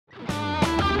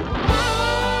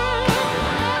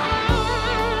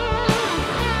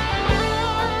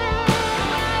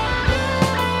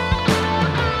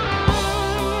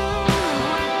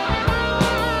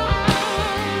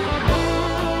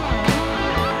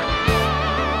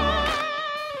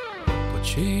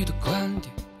许的观点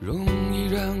容易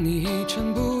让你一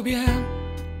成不变，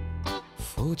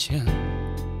肤浅。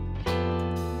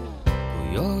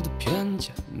不由的偏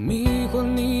见迷惑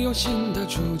你，有新的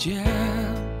主见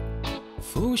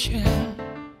浮现。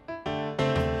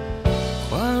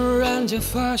忽然间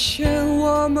发现，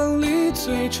我们离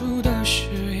最初的誓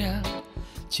言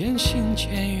渐行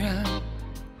渐远。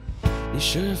你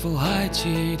是否还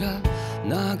记得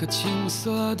那个青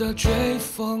涩的追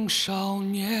风少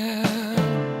年？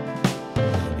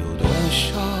有多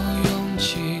少勇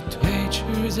气推迟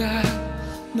在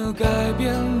那改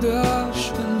变的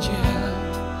瞬间？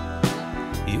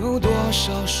有多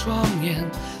少双眼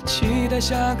期待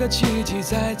下个奇迹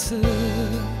再次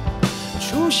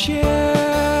出现？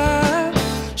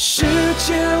时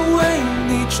间为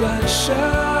你转身，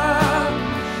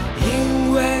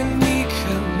因为你肯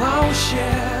冒险，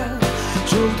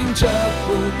注定这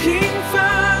不平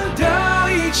凡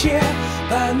的一切，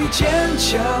伴你坚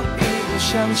强一路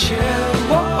向前。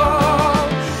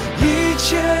一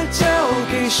切交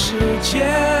给时间，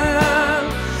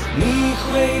你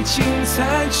会精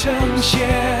彩呈现。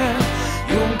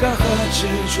勇敢和执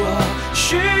着，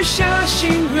许下心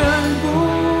愿不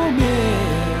灭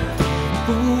不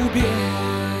变。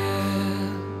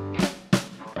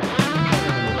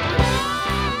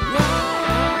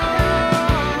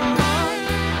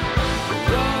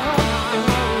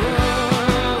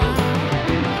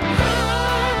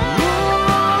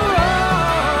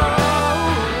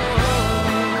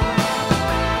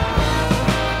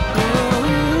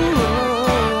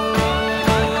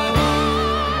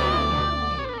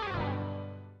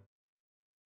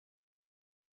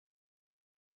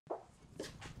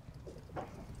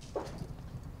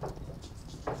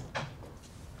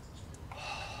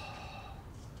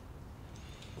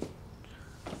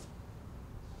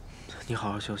你好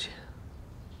好休息。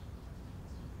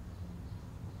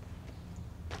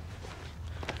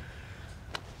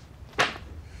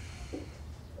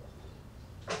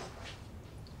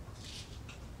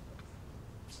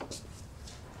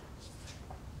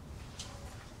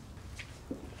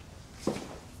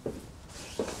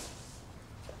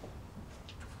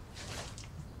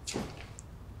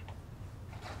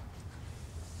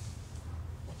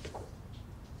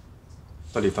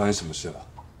到底发生什么事了？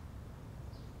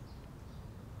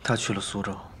他去了苏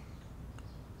州，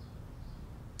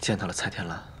见到了蔡天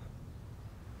蓝。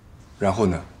然后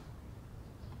呢？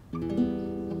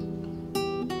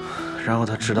然后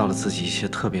他知道了自己一些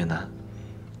特别难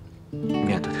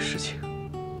面对的事情。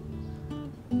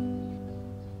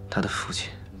他的父亲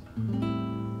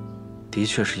的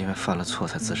确是因为犯了错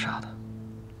才自杀的。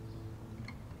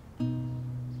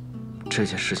这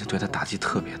件事情对他打击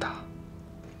特别大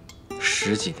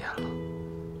，10几年了。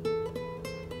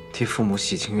替父母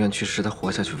洗清冤屈是他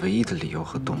活下去唯一的理由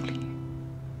和动力。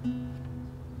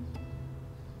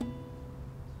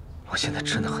我现在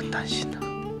真的很担心他。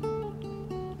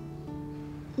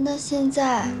那现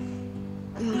在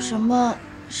有什么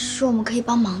是我们可以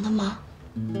帮忙的吗？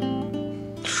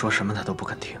说什么他都不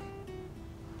肯听。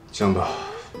这样吧，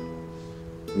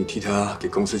你替他给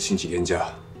公司请几天假，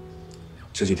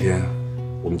这几天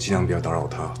我们尽量不要打扰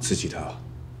他、刺激他。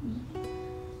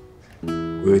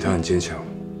我以为他很坚强，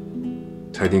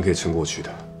他一定可以撑过去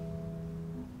的。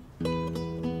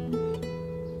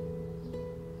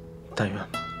但愿吧。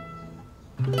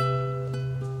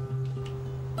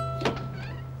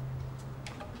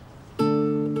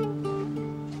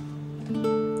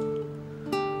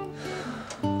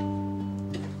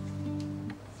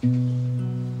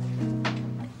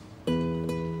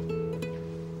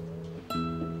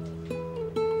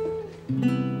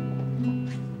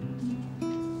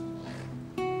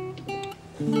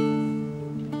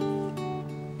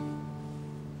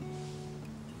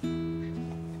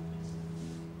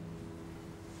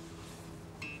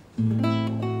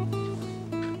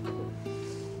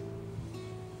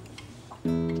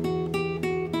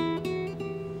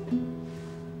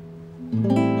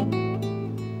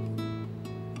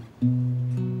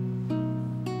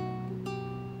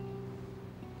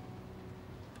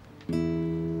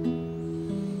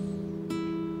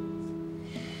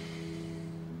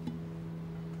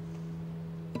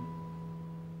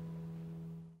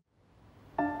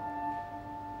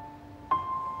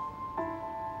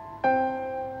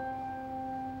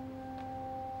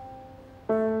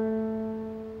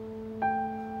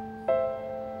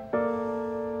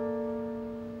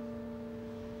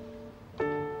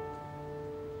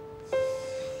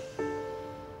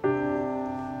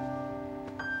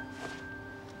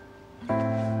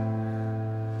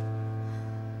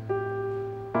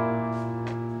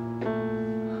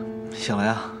醒了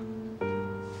呀？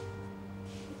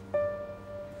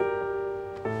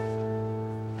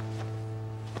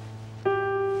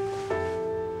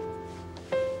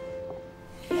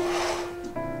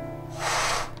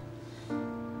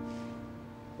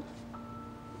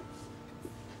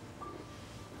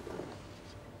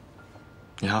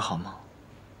你还好吗？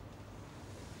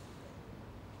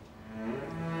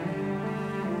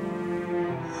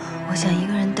我想一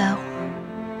个人待会儿，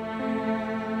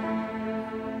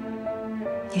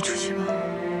你出去吧。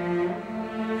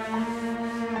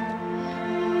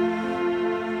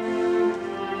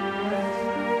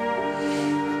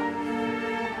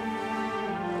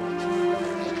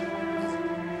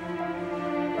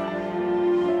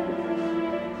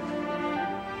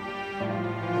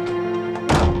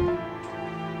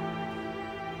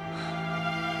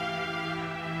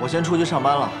我先出去上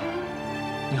班了，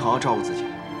你好好照顾自己。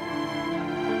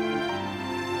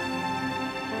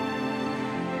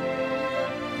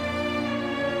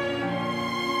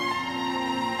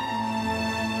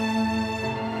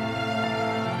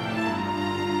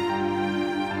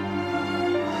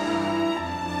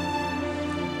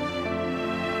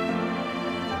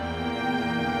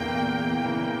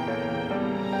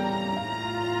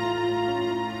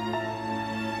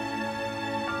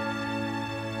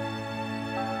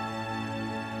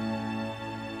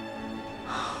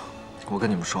我跟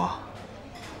你们说，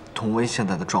童薇现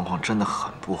在的状况真的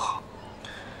很不好。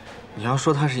你要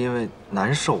说她是因为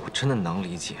难受，我真的能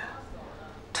理解。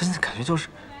她现在感觉就是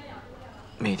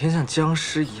每天像僵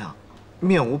尸一样，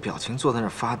面无表情坐在那儿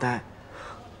发呆。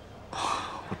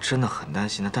我真的很担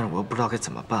心她，但是我又不知道该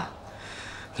怎么办。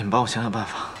你们帮我想想办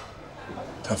法。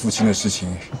他父亲的事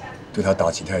情对他打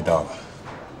击太大了，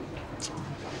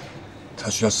他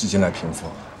需要时间来平复。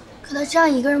可他这样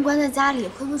一个人关在家里，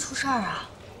会不会出事儿啊？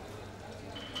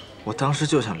我当时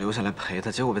就想留下来陪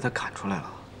他，结果被他赶出来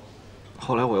了。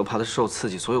后来我又怕他受刺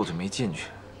激，所以我就没进去。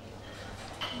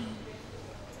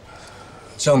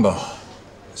这样吧，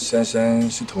珊珊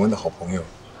是童薇的好朋友，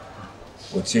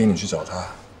我建议你去找她，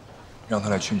让她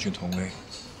来劝劝童薇，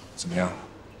怎么样？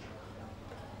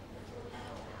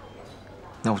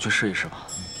那我去试一试吧。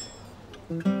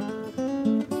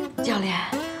教练，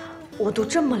我都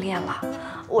这么练了，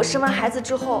我生完孩子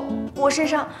之后，我身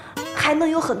上还能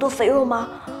有很多肥肉吗？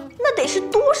那得是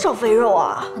多少肥肉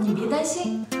啊！你别担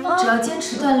心，只要坚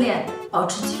持锻炼，保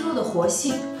持肌肉的活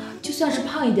性，就算是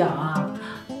胖一点啊，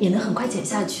也能很快减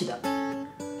下去的。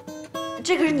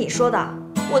这个是你说的，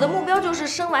我的目标就是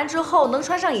生完之后能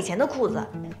穿上以前的裤子，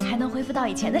还能恢复到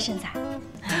以前的身材。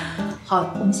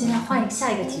好，我们现在换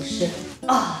下一个体式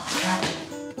啊，来，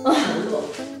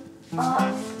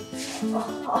手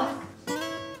落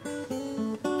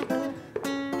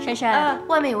珊珊，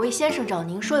外面有位先生找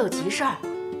您，说有急事儿。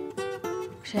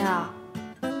谁啊？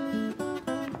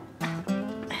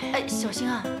哎，小心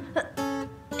啊！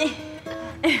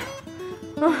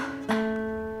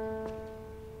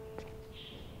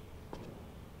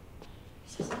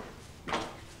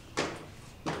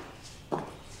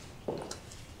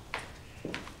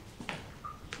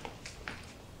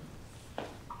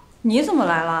你怎么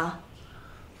来了？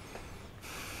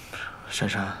珊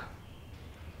珊，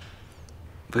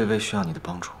薇薇需要你的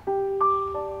帮助。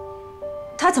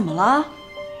他怎么了？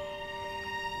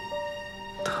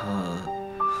她……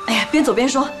哎呀，边走边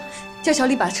说，叫小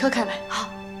李把车开来。好，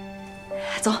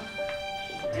走。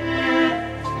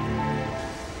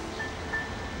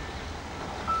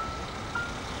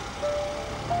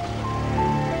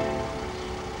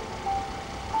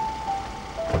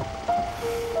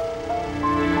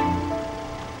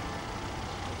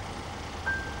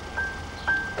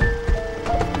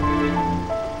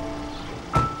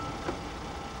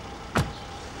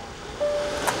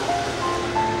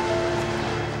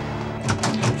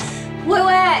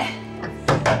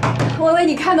微微，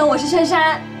你开门，我是珊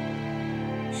珊。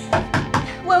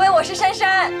微微，我是珊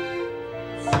珊。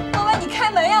微微，你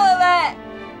开门呀，微微。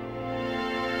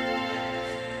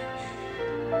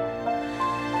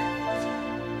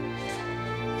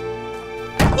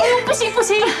不行不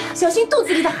行，小心肚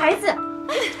子里的孩子。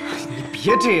你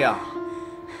别这样，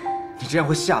你这样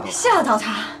会吓到他。吓到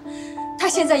他，他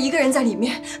现在一个人在里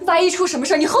面，万一出什么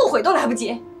事，你后悔都来不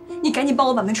及。你赶紧帮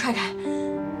我把门踹开。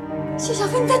谢小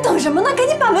飞，你在等什么呢？赶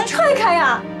紧把门踹开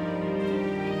呀！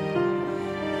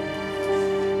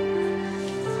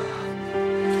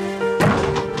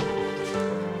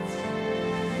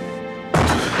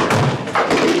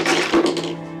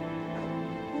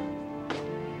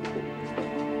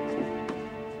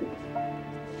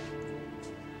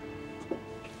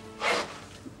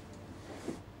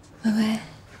微微，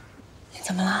你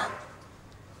怎么了？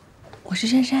我是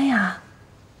珊珊呀。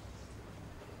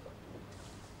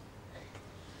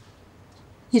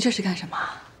你这是干什么？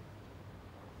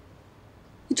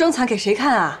你装惨给谁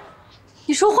看啊？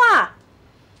你说话！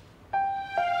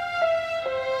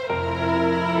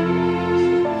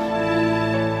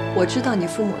我知道你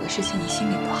父母的事情，你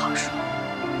心里不好受。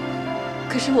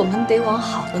可是我们得往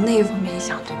好的那一方面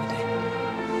想，对不对？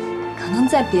可能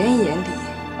在别人眼里，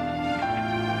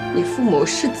你父母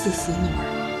是自私懦弱，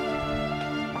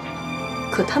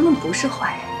可他们不是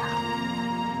坏人呀。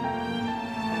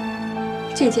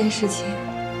这件事情，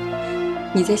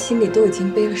你在心里都已经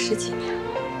背了10几年了，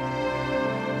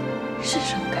是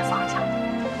时候该放下了，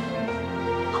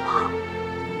好不好？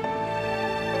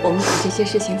我们把这些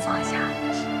事情放下，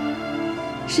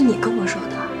是你跟我说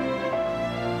的。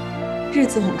日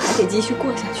子我们还得继续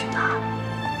过下去的。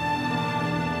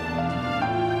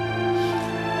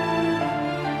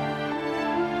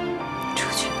出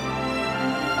去。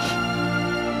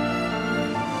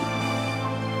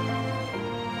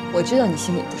我知道你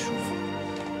心里不舒服，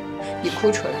你哭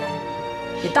出来，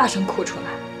你大声哭出来。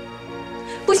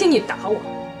不行，你打我，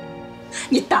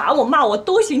你打我骂我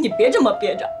都行，你别这么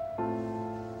憋着。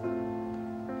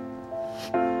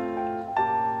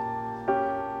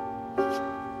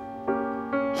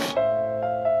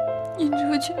你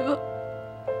出去吧。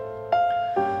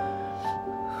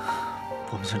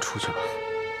我们先出去吧，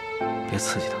别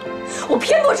刺激他。我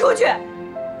偏不出去。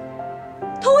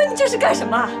童文，你这是干什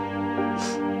么？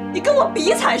你跟我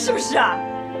比惨是不是啊？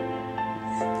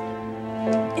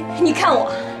你看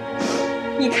我，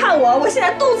你看我，我现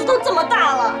在肚子都这么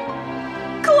大了，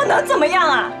可我能怎么样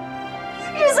啊？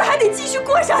日子还得继续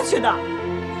过下去的。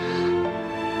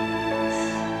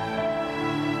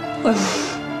文文，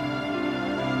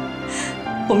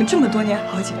我们这么多年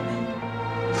好姐妹，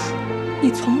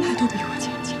你从来都比我坚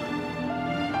强，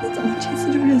你怎么这次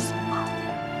就认怂了？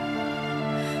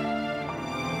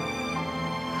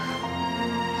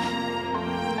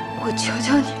我求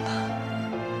求你了，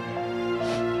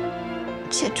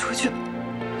先出去吧。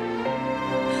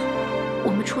我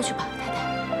们出去吧，太太。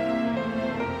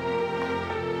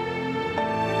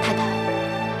太太，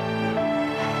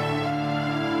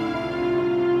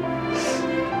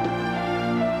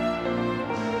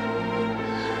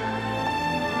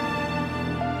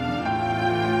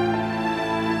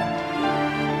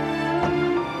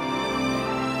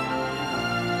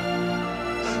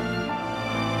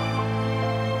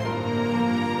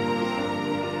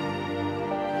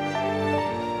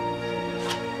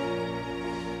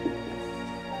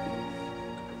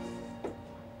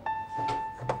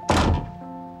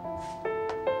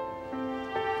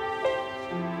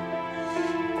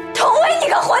你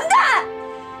个混蛋！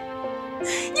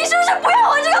你是不是不要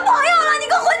我这个朋友了？你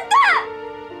个混蛋！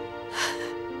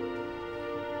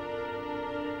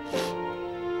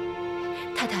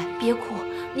太太，别哭，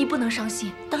你不能伤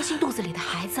心，当心肚子里的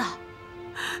孩子。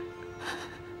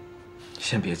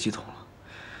先别激动了，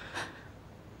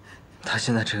他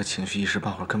现在这个情绪一时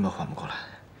半会儿根本缓不过来。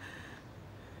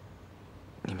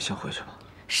你们先回去吧。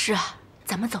是啊，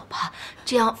咱们走吧，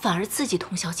这样反而刺激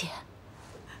童小姐。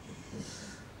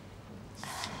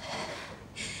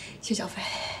谢小飞，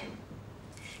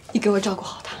你给我照顾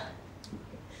好他。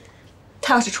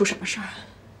他要是出什么事儿，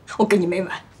我跟你没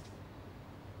完。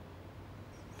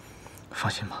放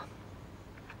心吧。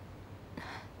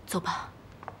走吧。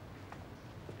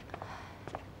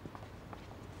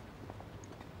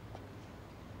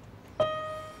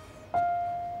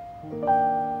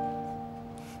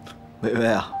薇薇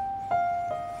啊，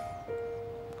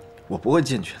我不会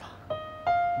进去的。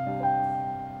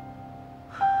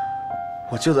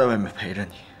我就在外面陪着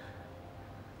你，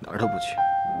哪儿都不去。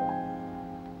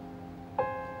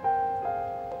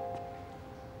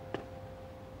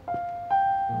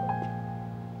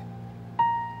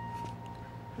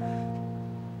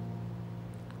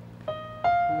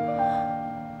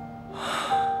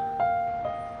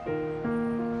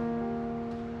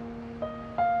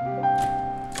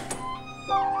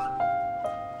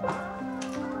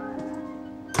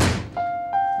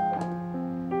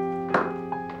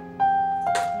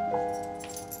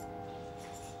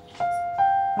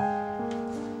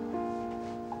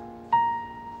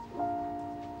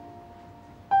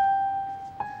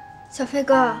小飞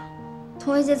哥，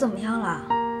童薇姐怎么样了？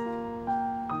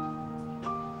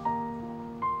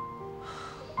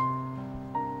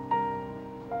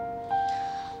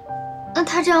那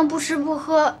她这样不吃不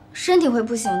喝，身体会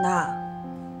不行的。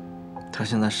她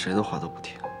现在谁的话都不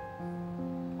听，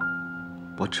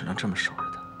我只能这么守着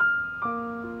她。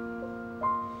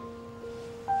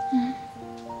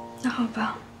那好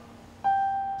吧。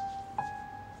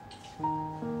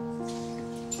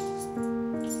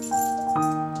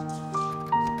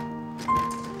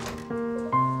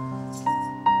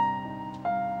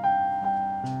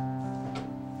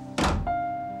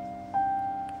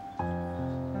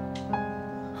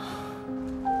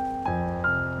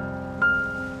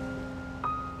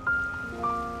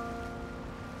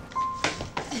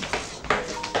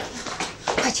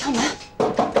敲门。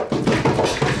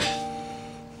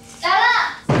来了。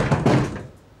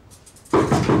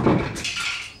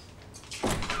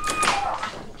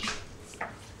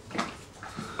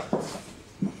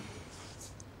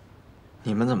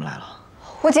你们怎么来了？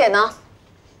我姐呢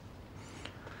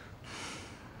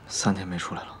3天没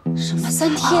出来了。什么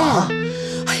3天？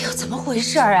哎呦，怎么回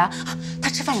事啊？她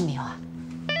吃饭了没有啊？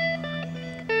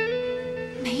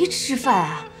没吃饭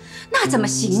啊？那怎么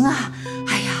行啊？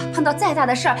哎呀，碰到再大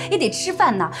的事儿也得吃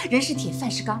饭呢。人是铁，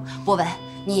饭是钢。博文，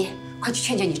你快去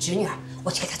劝劝你侄女儿，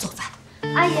我去给她做饭。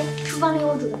阿姨，厨房里有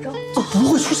我煮的粥。这不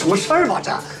会出什么事儿吧？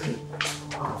这，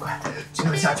快，这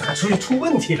样下去还出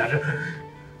问题了。这，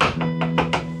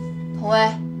童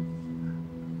薇，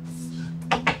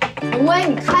童薇，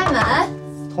你开门。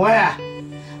童薇，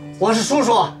我是叔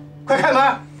叔，快开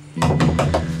门。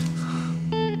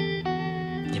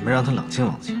你们让他冷静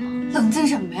冷静吧。冷静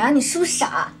什么呀？你是不是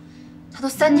傻？他都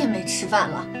3天没吃饭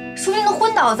了，说不定都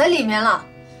昏倒在里面了。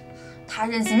他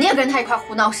认识你也跟他一块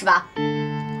胡闹是吧？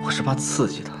我是怕刺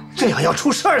激他。这样要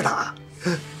出事儿的。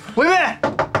薇薇，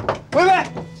薇薇，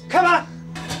开门！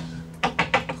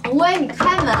童薇，你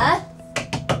开门！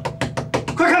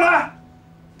快开门！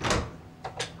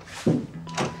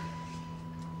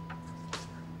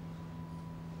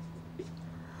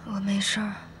我没事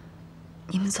儿，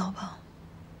你们走吧。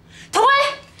童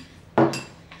薇，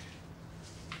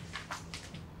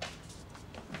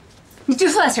你这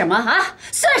算什么啊？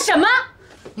算什么？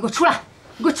你给我出来！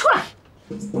你给我出来！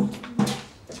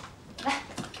来，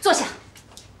坐下。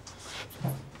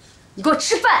你给我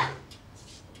吃饭。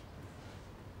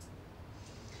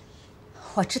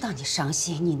我知道你伤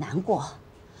心，你难过，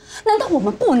难道我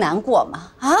们不难过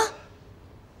吗？啊？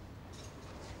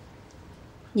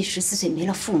你14岁没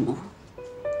了父母，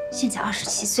现在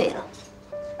27岁了。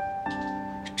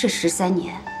这13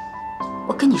年，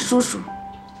我跟你叔叔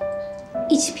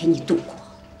一起陪你度过。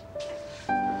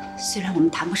虽然我们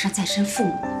谈不上再生父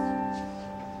母，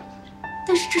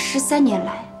但是这13年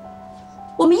来，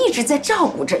我们一直在照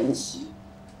顾着你，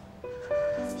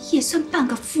也算半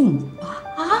个父母吧？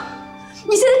啊！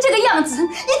你现在这个样子，你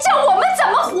叫我们怎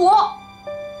么活？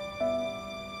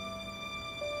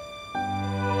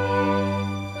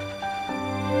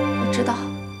我知道，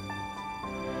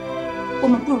我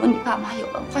们不如你爸妈有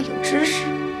文化、有知识，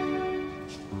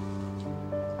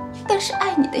但是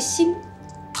爱你的心、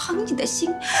疼你的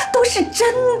心都是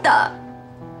真的。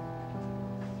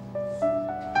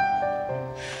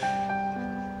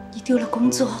你丢了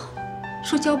工作，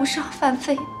说交不上饭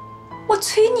费，我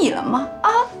催你了吗？啊！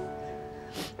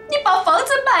你把房子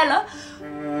卖了，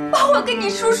把我跟你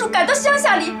叔叔赶到乡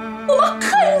下里，我们恨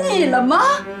你了吗？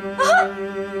啊！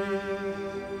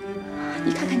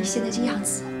你看看你现在这样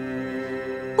子，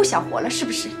不想活了是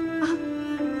不是？啊！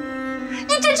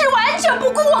你这是完全不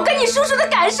顾我跟你叔叔的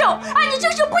感受啊！你就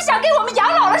是不想给我们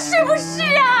养老了是不是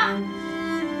啊？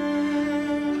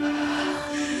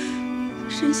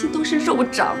人心都是肉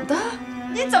长的。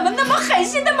你怎么那么狠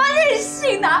心，那么任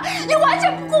性呢？你完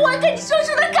全不顾我跟你叔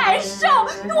叔的感受，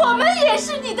我们也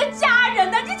是你的家人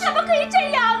呢，你怎么可以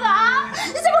这样啊？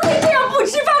你怎么可以这样不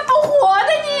吃饭不活的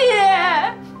你？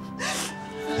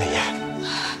薇薇，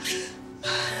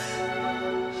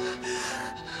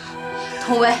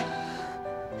童薇，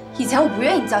以前我不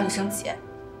愿意叫你声姐，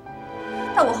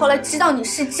但我后来知道你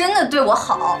是真的对我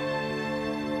好。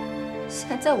现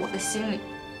在在我的心里，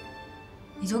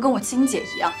你就跟我亲姐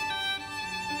一样。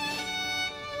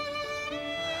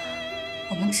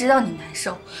我们知道你难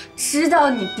受，知道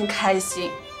你不开心，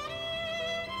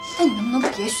但你能不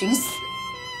能别寻死？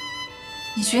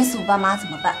你寻死我爸妈怎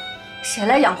么办？谁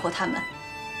来养活他们？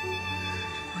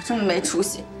我这么没出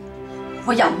息，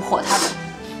我养不活他们，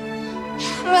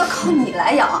他们要靠你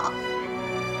来养。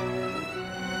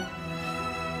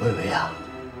薇薇啊，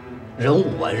人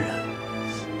无完人，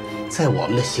在我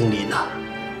们的心里呢，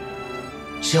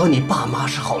只要你爸妈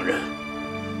是好人，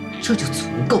这就足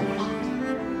够了。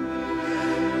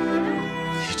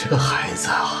你这个孩子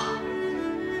啊，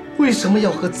为什么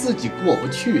要和自己过不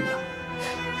去呢？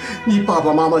你爸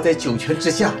爸妈妈在九泉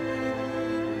之下，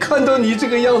看到你这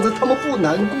个样子，他们不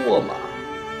难过吗？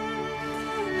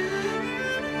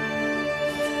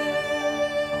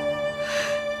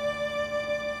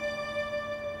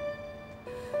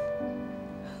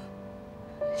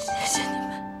谢谢你们。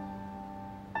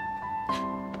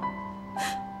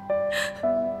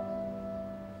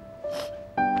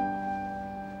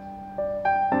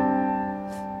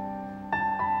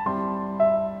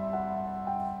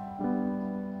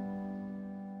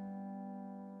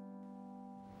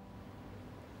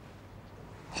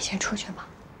你先出去吧。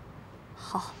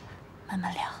好，慢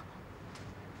慢聊。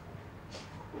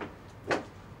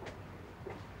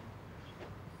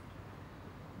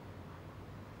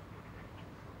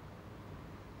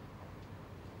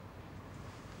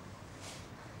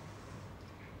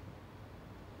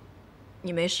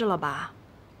你没事了吧？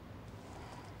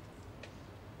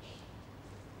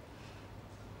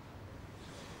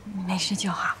没事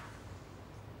就好。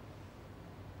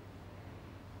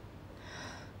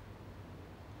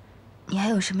你还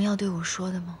有什么要对我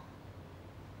说的吗？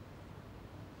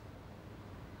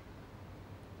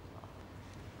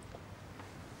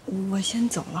我先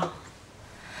走了。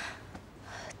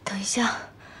等一下，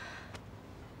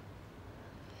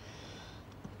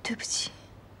对不起。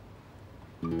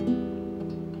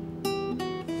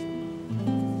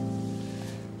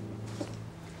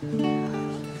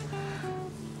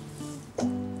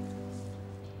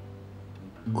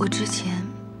我之前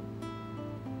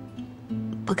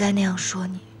不该那样说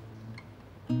你，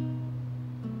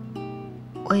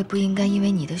我也不应该因为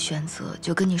你的选择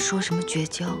就跟你说什么绝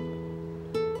交。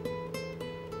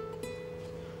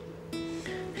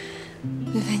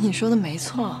薇薇，你说的没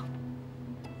错，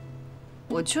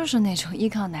我就是那种依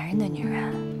靠男人的女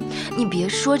人。你别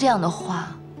说这样的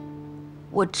话，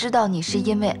我知道你是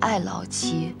因为爱老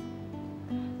七，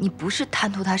你不是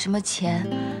贪图他什么钱，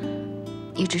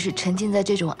你只是沉浸在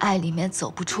这种爱里面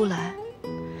走不出来。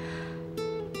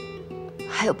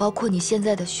还有包括你现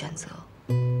在的选择，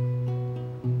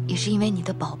也是因为你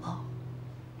的宝宝，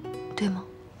对吗？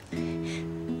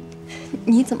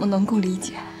你怎么能够理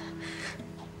解？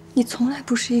你从来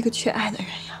不是一个缺爱的人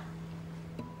呀。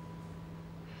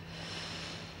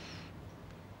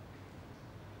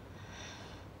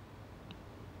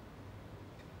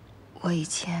我以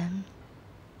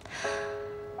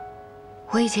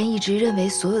前一直认为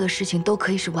所有的事情都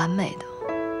可以是完美的，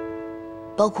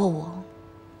包括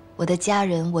我的家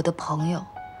人、我的朋友，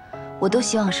我都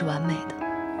希望是完美的。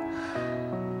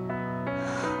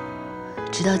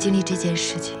直到经历这件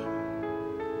事情，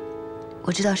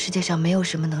我知道世界上没有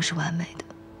什么能是完美的。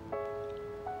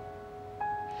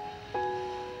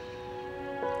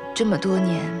这么多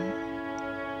年，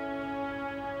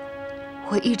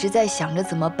我一直在想着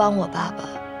怎么帮我爸爸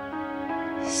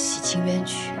洗清冤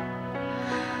屈。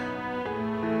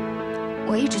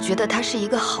我一直觉得他是一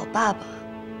个好爸爸、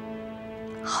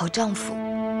好丈夫，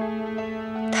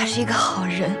他是一个好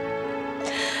人。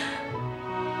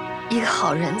一个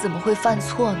好人怎么会犯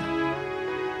错呢？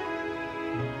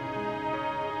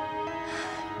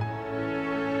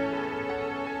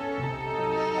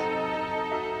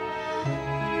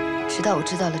直到我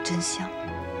知道了真相，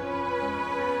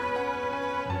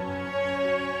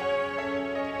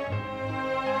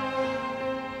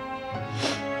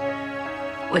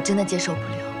我真的接受不了，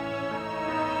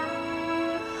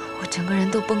我整个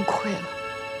人都崩溃了。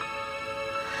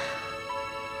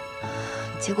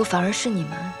结果反而是你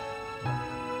们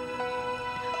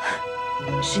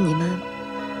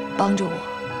帮着我，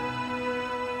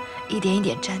一点一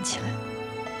点站起来。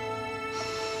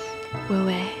薇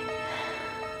薇，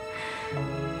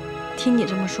听你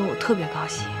这么说，我特别高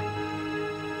兴。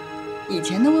以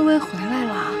前的薇薇回来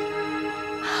了，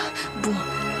不，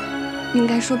应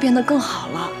该说变得更好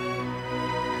了。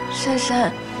珊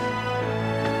珊，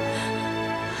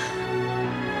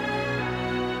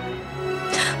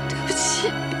对不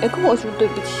起。别跟我说对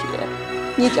不起，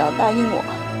你只要答应我，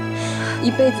一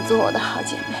辈子做我的好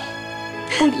姐妹，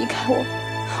不离开我，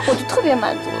我就特别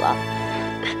满足了。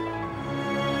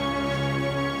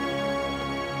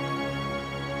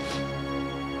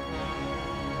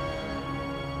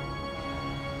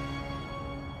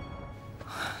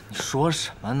你说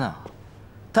什么呢？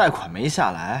贷款没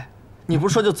下来，你不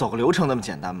是说就走个流程那么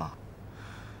简单吗？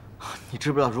你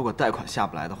知不知道，如果贷款下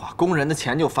不来的话，工人的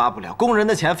钱就发不了，工人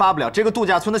的钱发不了，这个度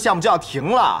假村的项目就要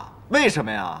停了。为什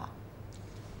么呀？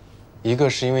一个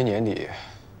是因为年底，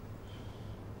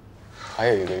还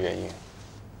有一个原因。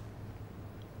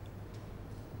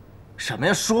什么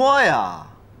呀？说呀！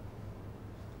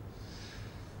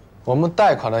我们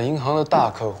贷款的银行的大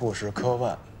客户是科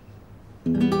万。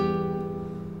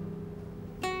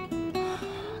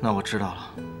那我知道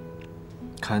了，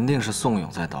肯定是宋勇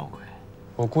在捣鬼。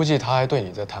我估计他还对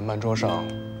你在谈判桌上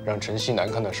让晨曦难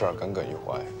堪的事儿耿耿于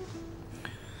怀。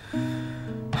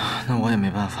那我也没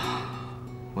办法，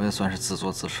我也算是自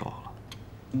作自受了。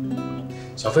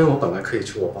小飞，我本来可以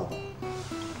求我爸爸，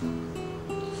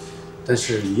但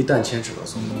是一旦牵扯到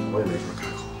宋总，我也没法开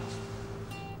口。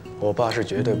我爸是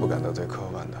绝对不敢得罪科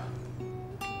万的。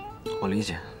我理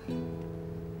解，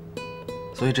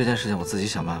所以这件事情我自己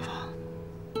想办法，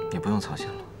你不用操心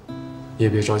了。你也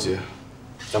别着急，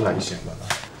咱们俩一起想办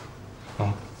法。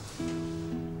啊。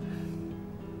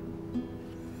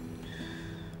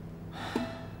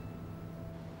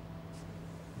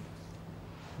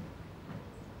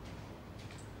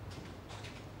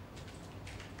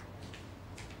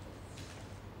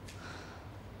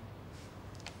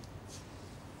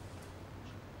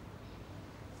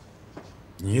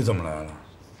你怎么来了？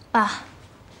爸，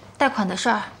贷款的事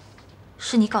儿，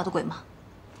是你搞的鬼吗？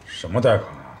什么贷款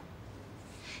啊？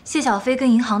谢小飞跟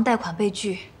银行贷款被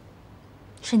拒，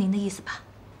是您的意思吧？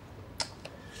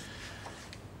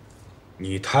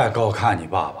你太高看你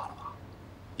爸爸了吧？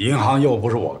银行又不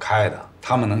是我开的，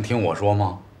他们能听我说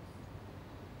吗？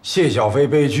谢小飞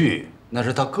被拒，那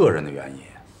是他个人的原因。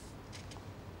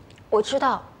我知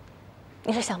道，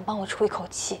你是想帮我出一口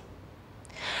气。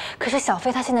可是小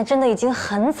飞他现在真的已经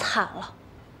很惨了，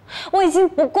我已经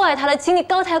不怪他了，请你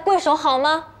高抬贵手好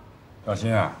吗？小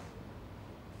新啊，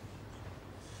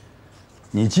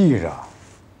你记着，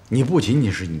你不仅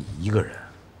仅是你一个人，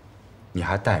你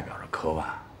还代表着科万。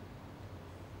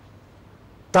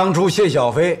当初谢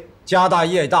小飞家大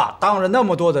业大，当着那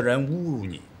么多的人侮辱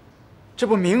你，这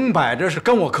不明摆着是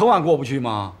跟我科万过不去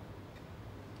吗？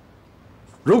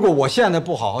如果我现在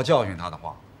不好好教训他的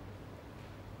话，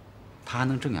他还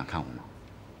能正眼看我吗？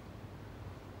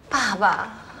爸爸，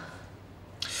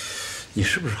你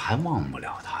是不是还忘不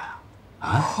了他呀？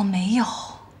啊？我没有，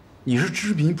你是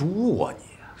执迷不悟啊你！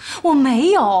我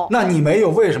没有。那你没有，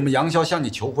为什么杨潇向你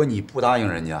求婚，你不答应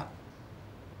人家？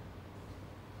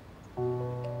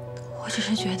我只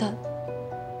是觉得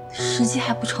时机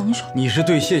还不成熟。你是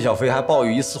对谢小飞还抱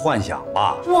有一丝幻想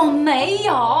吧？我没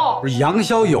有。不是杨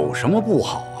潇有什么不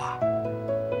好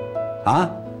啊？啊？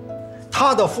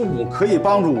他的父母可以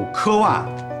帮助科万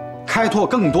开拓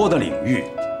更多的领域，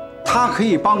他可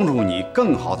以帮助你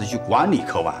更好的去管理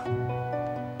科万。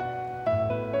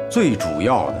最主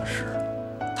要的是，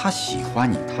他喜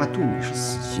欢你，他对你是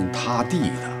死心塌地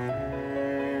的。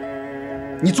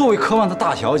你作为科万的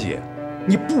大小姐，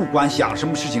你不管想什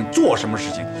么事情，做什么事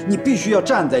情，你必须要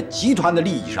站在集团的利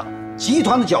益上、集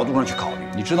团的角度上去考虑，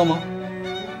你知道吗？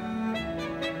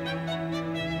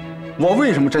我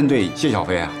为什么针对谢小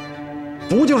飞啊？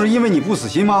不就是因为你不死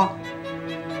心吗？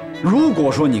如果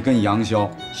说你跟杨潇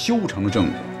修成了正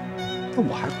果，那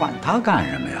我还管他干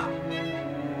什么呀？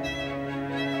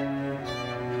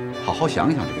好好想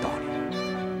一想这个道理。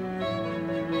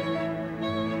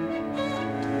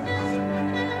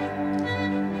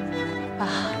爸，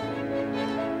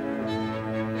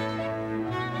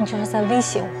你这是在威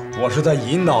胁我？我是在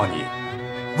引导你，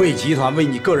为集团，为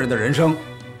你个人的人生。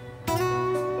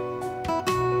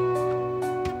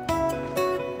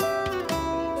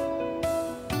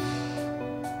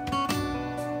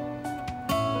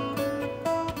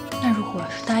那如果要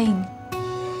是答应你，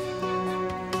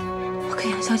我跟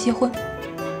杨潇结婚，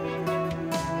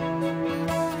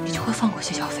你就会放过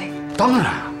谢小飞？当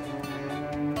然，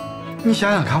你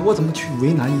想想看，我怎么去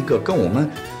为难一个跟我们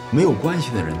没有关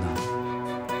系的人呢？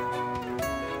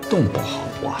弄不好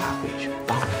我还会去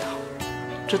帮着他，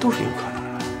这都是有可能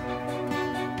的。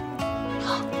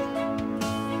好，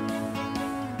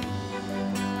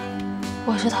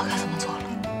我知道该怎么做了。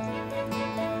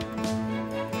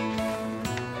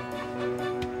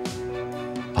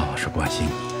爸爸是关心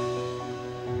你。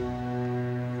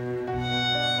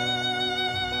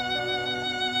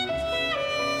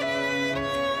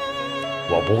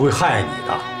我不会害你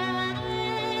的。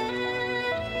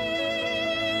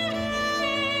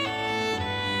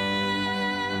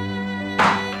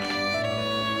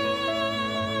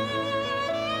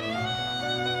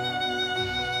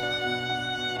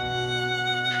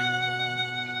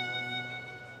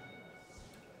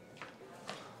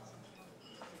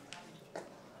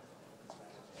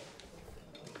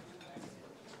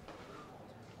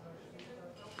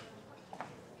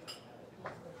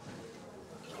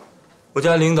我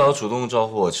家领导主动招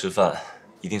呼我吃饭，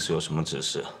一定是有什么指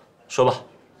示，说吧。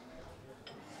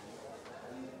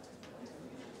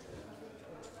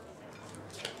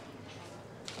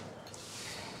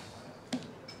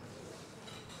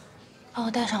帮我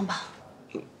带上吧。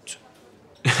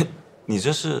你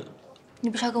这是？你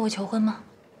不是要跟我求婚吗？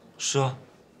是啊。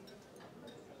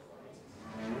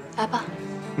来吧。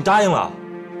你答应了？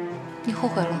你后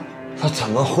悔了？他怎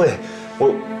么会？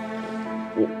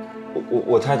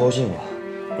我太高兴了。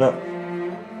那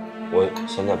我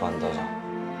现在帮你带上。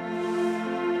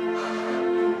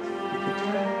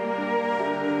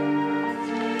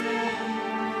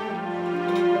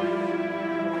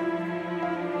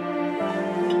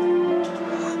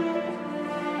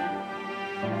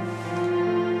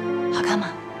好看吗？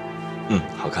嗯，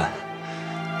好看。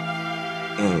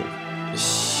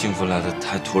幸福来得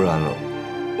太突然了，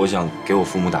我想给我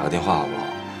父母打个电话，好不好？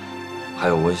还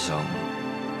有，我想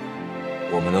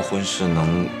我们的婚事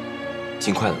能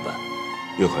尽快的办，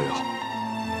越快越好，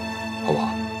好不好？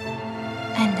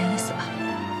按你的意思吧。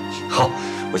好，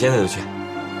我现在就去。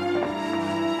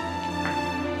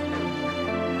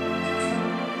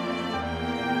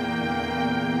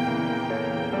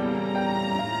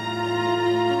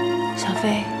小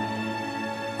飞，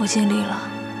我尽力了，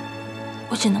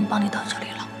我只能帮你到这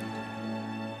里了。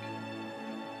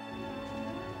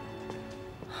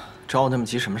找我那么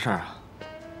急什么事儿啊？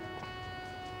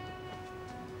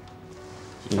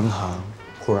银行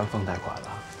忽然放贷款了。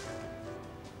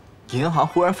银行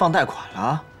忽然放贷款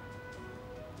了？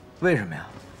为什么呀？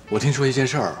我听说一件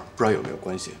事儿，不知道有没有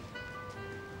关系。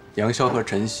杨潇和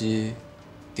陈曦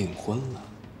订婚了。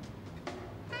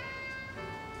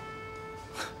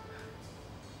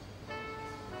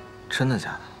真的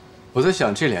假的？我在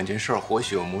想这两件事儿或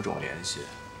许有某种联系。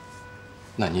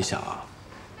那你想啊，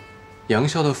杨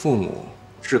潇的父母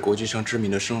是国际上知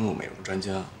名的生物美容专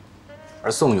家，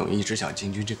而宋勇一直想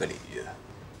进军这个领域，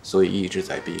所以一直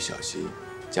在逼小希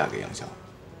嫁给杨潇。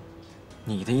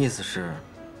你的意思是，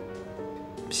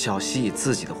小希以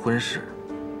自己的婚事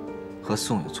和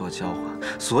宋勇做交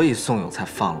换，所以宋勇才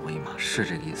放了我一马，是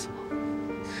这个意思吗？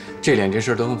这两件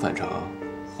事都很反常，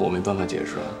我没办法解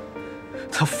释。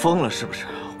他疯了是不是？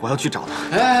我要去找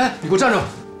他。哎，你给我站住！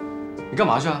你干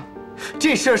嘛去啊？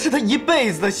这事儿是他一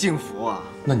辈子的幸福啊！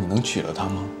那你能娶了她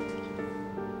吗？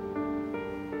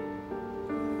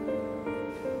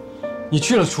你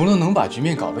去了，除了能把局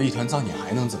面搞得一团糟，你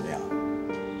还能怎么样？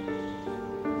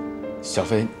小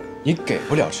飞，你给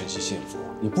不了陈曦幸福，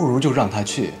你不如就让他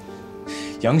去。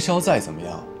杨潇再怎么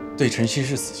样，对陈曦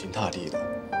是死心塌地的，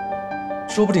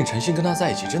说不定陈曦跟他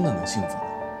在一起真的能幸福呢。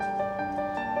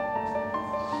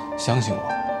相信我，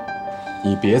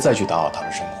你别再去打扰他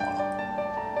的生活了。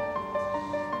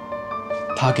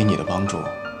他给你的帮助，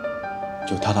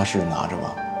就踏踏实实拿着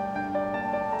吧，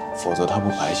否则他不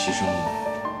白牺牲吗？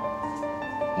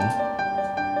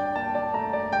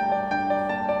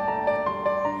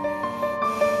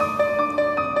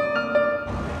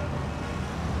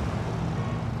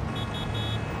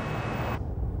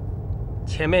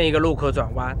前面一个路口转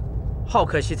弯，浩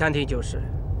克西餐厅就是。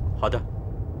好的。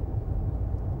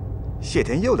谢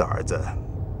天佑的儿子，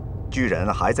居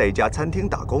然还在一家餐厅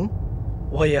打工，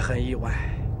我也很意外。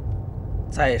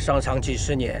在商场几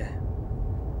十年，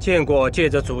见过借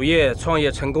着主业创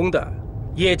业成功的，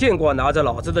也见过拿着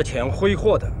老子的钱挥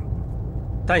霍的，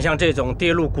但像这种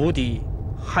跌入谷底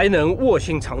还能卧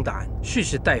薪尝胆、蓄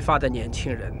势待发的年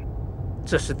轻人，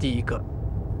这是第一个。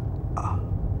啊，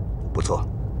不错。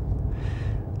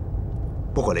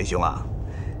不过雷兄啊，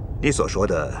你所说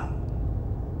的，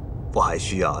我还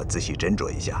需要仔细斟酌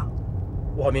一下。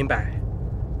我明白，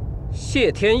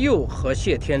谢天佑和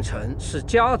谢天成是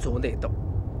家族内斗，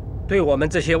对我们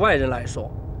这些外人来说，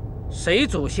谁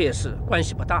主谢氏关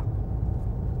系不大。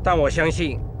但我相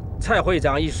信，蔡会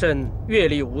长一生阅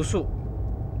历无数，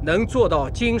能做到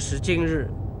今时今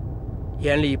日，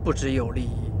眼里不只有利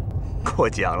益。过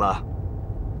奖了，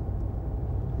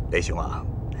雷兄啊，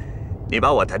你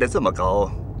把我抬得这么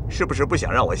高，是不是不想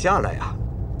让我下来呀？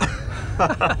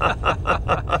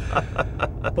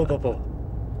不，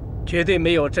绝对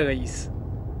没有这个意思。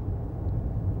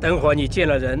等会儿你见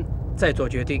了人再做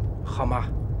决定，好吗？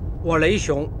我雷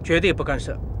雄绝对不干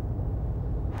涉。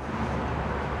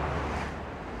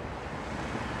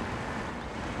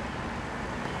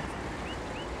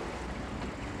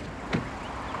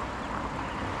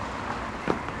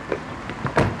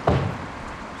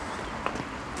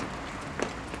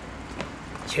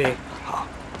请。好。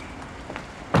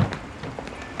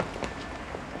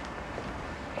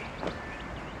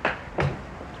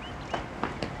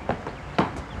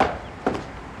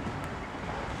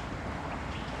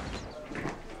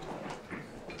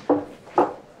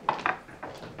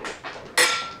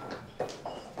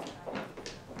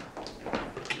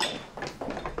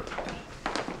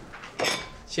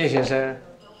谢先生。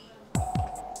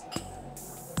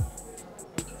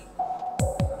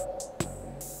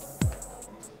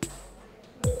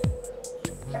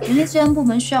人力资源部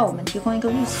门需要我们提供一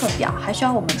个预测表，还需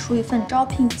要我们出一份招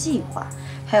聘计划，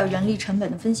还有人力成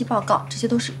本的分析报告，这些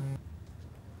都是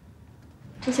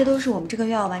我们这个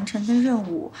月要完成的任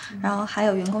务。然后还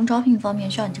有员工招聘方面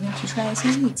需要你这边提出来一些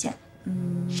意见。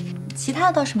其他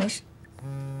的倒是没事。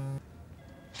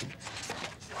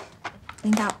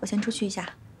领导，我先出去一下。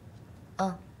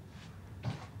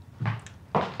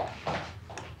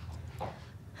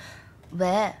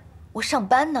喂，我上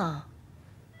班呢。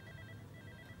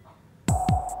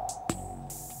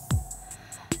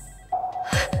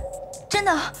真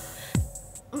的，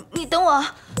你等我。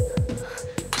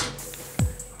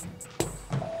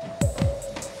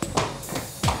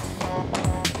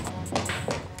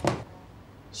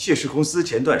谢氏公司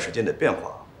前段时间的变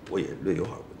化，我也略有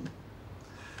耳闻。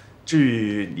至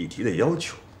于你提的要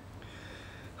求，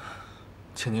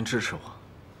请您支持我。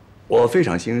我非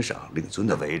常欣赏令尊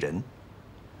的为人，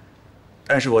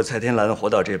但是我蔡天蓝活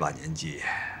到这把年纪，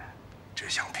只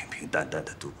想平平淡淡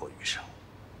的度过余生，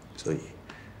所以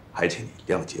还请你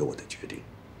谅解我的决定。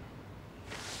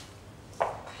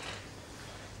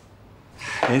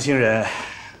年轻人，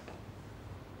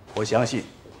我相信，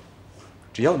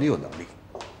只要你有能力，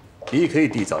你可以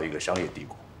缔造一个商业帝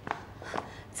国。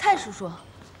蔡叔叔，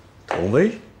童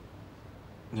威，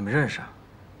你们认识啊？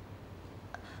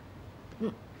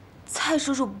蔡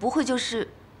叔叔不会就是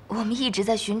我们一直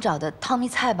在寻找的汤米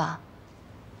蔡吧？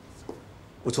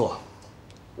不错，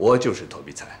我就是托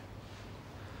比蔡。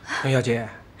陈小姐，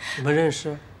你们认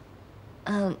识？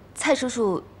蔡叔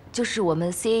叔就是我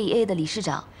们 CAEA 的理事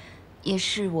长，也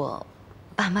是我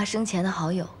爸妈生前的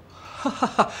好友。哈哈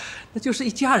哈，那就是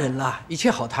一家人了，一切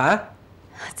好谈。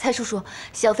蔡叔叔，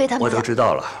小飞他们我都知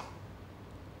道了。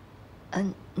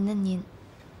那您？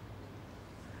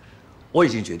我已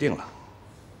经决定了。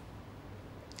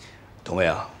童威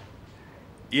啊，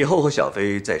以后和小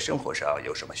飞在生活上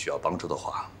有什么需要帮助的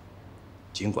话，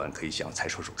尽管可以向蔡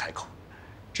叔叔开口。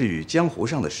至于江湖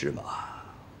上的事嘛，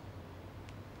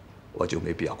我就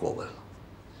没必要过问了。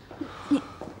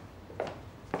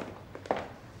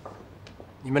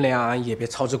你们俩也别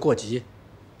操之过急，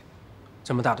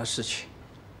这么大的事情，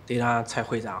得让蔡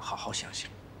会长好好想想。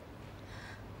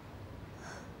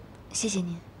谢谢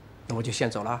您。那我就先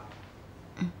走了。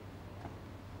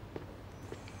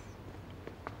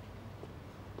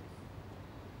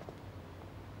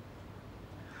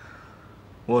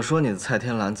我说你的蔡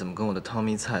天蓝怎么跟我的汤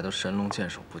米蔡都神龙见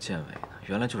首不见尾呢？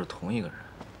原来就是同一个人。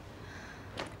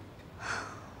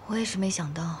我也是没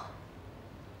想到。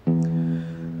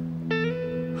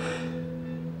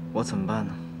我怎么办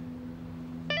呢？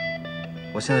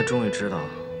我现在终于知道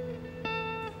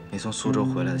你从苏州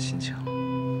回来的心情了。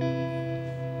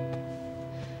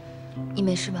你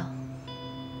没事吧？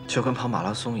就跟跑马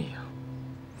拉松一样，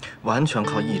完全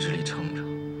靠意志力撑着。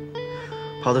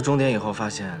跑到终点以后，发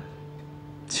现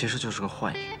其实就是个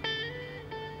幻影。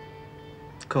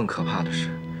更可怕的是，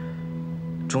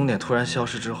终点突然消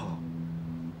失之后，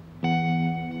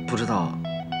不知道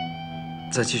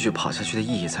再继续跑下去的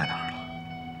意义在哪儿了。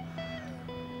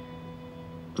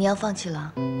你要放弃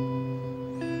了？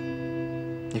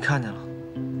你看见了，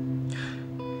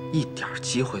一点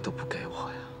机会都不给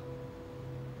我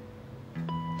呀！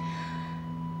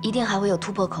一定还会有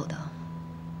突破口的，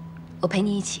我陪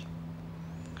你一起。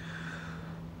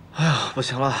哎呀，不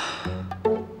行了，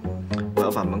我要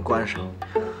把门关上。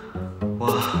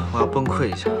我要崩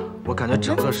溃一下，我感觉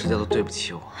整个世界都对不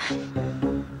起我。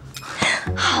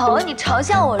好，你嘲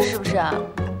笑我是不是？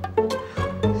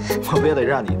我不也得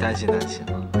让你担心担心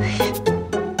吗？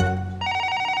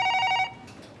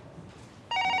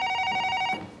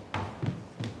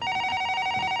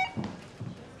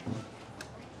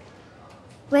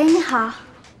喂，你好，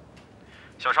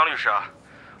小常律师啊，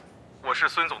我是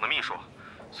孙总的秘书。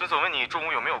孙总问你中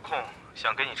午有没有空，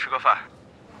想跟你吃个饭。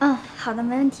嗯，好的，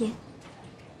没问题。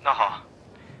那好，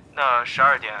那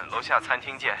12点楼下餐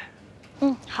厅见。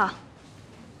嗯，好。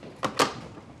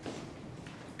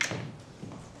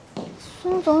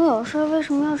孙总有事为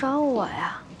什么要找我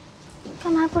呀？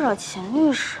干嘛不找秦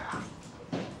律师啊？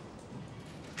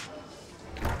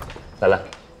来，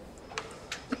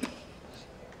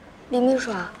李秘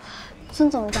书，孙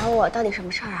总找我到底什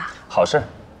么事儿啊？好事，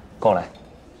跟我来。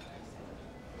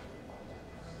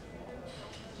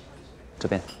这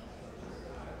边，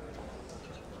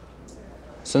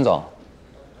孙总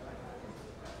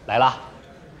来啦。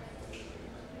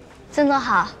孙总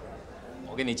好，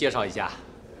我给你介绍一下，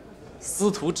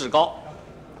司徒志高。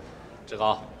志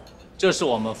高，这是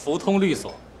我们福通律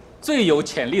所最有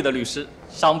潜力的律师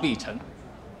商碧晨。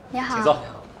你好，请坐。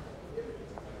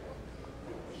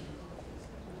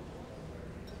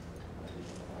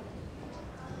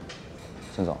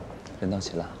孙总，人到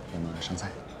齐了，那么上菜。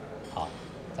好，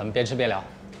咱们边吃边聊。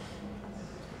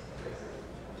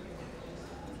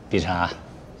碧晨啊，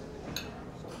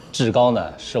志高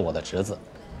呢是我的侄子，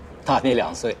大你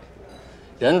2岁，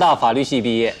人大法律系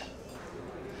毕业。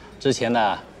之前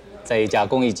呢，在一家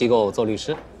公益机构做律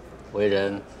师，为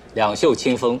人两袖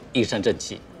清风，一身正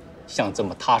气，像这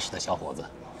么踏实的小伙子，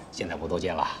现在不多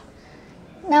见了。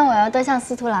那我要多向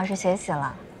司徒老师学习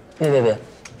了。别，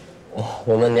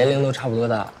我们年龄都差不多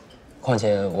大，况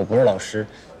且我不是老师，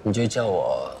你就叫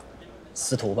我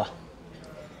司徒吧。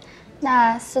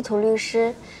那司徒律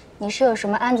师，你是有什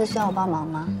么案子需要我帮忙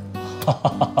吗？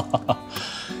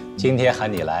今天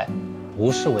喊你来，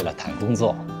不是为了谈工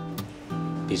作。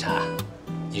碧晨，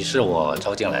你是我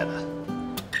招进来的，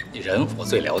你人我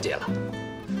最了解了。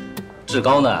志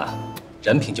高呢，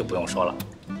人品就不用说了，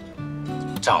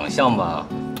长相嘛，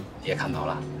也看到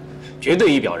了，绝对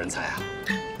一表人才啊。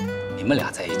你们俩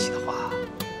在一起的话，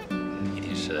一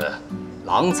定是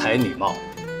郎才女貌。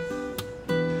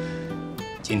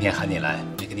今天喊你来，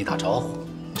没跟你打招呼，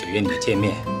就约你见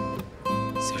面，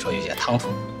虽说有些唐突，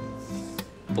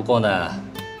不过呢，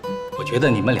我觉得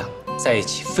你们俩在一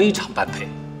起非常般配，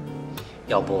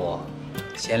要不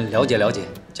先了解了解，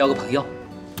交个朋友，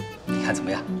你看怎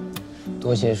么样？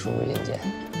多谢叔叔引荐。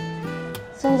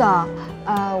孙总，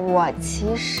我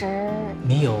其实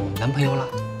你有男朋友了？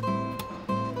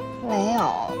没有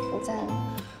在。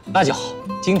那就好。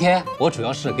今天我主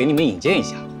要是给你们引荐一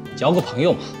下，交个朋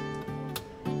友嘛，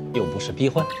又不是逼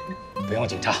婚，不用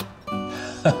紧张。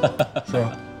叔，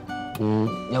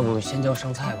要不先叫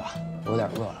上菜吧，我有点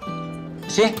饿了。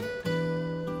行，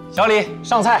小李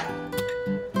上菜。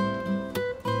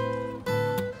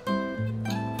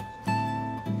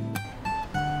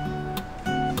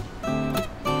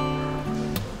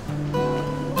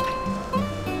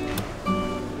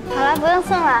好了，不用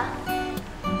送了。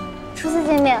初次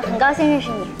见面，很高兴认识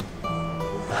你。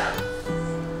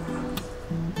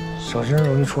手真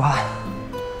容易出汗。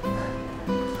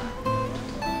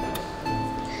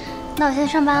那我先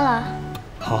上班了。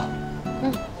好。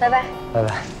拜拜。拜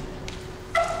拜。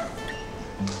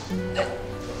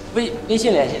微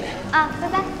信联系你。啊，拜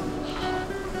拜。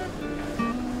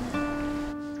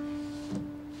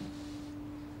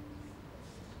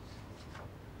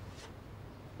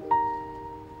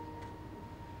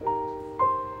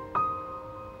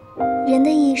人的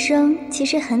一生其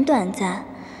实很短暂，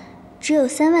只有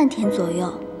3万天左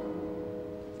右。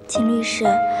秦律师，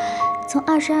从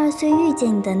22岁遇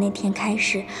见你的那天开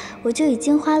始，我就已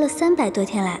经花了300多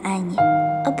天来爱你。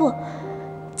不，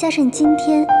加上今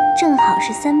天，正好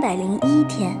是301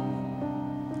天。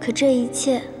可这一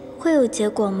切会有结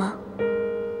果吗？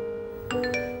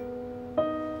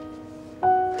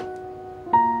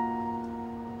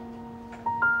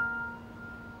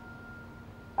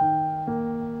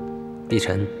碧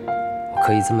晨，我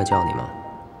可以这么叫你吗？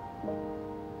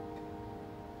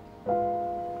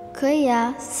可以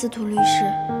啊，司徒律师。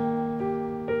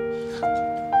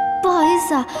不好意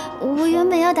思啊，我原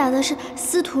本要打的是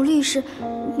司徒律师，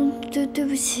对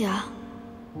不起啊。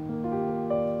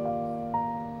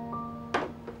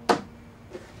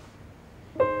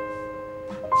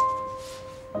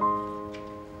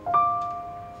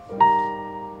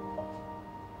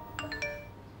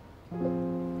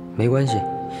没关系。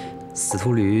司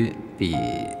徒驴比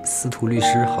司徒律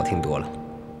师好听多了。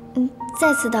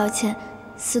再次道歉，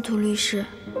司徒律师。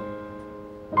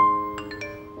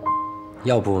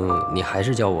要不你还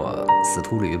是叫我司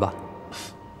徒驴吧。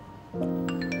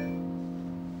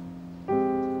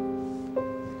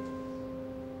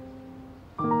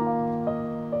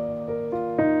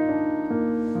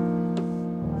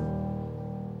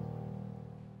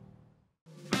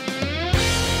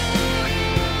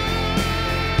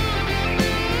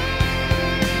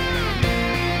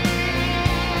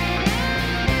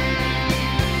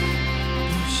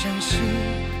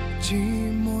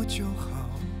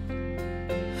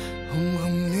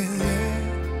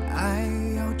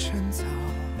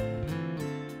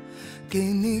给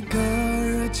你个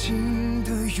热情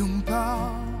的拥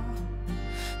抱，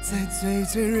在最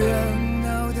热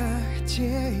闹的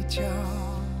街角，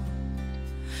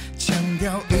强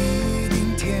调一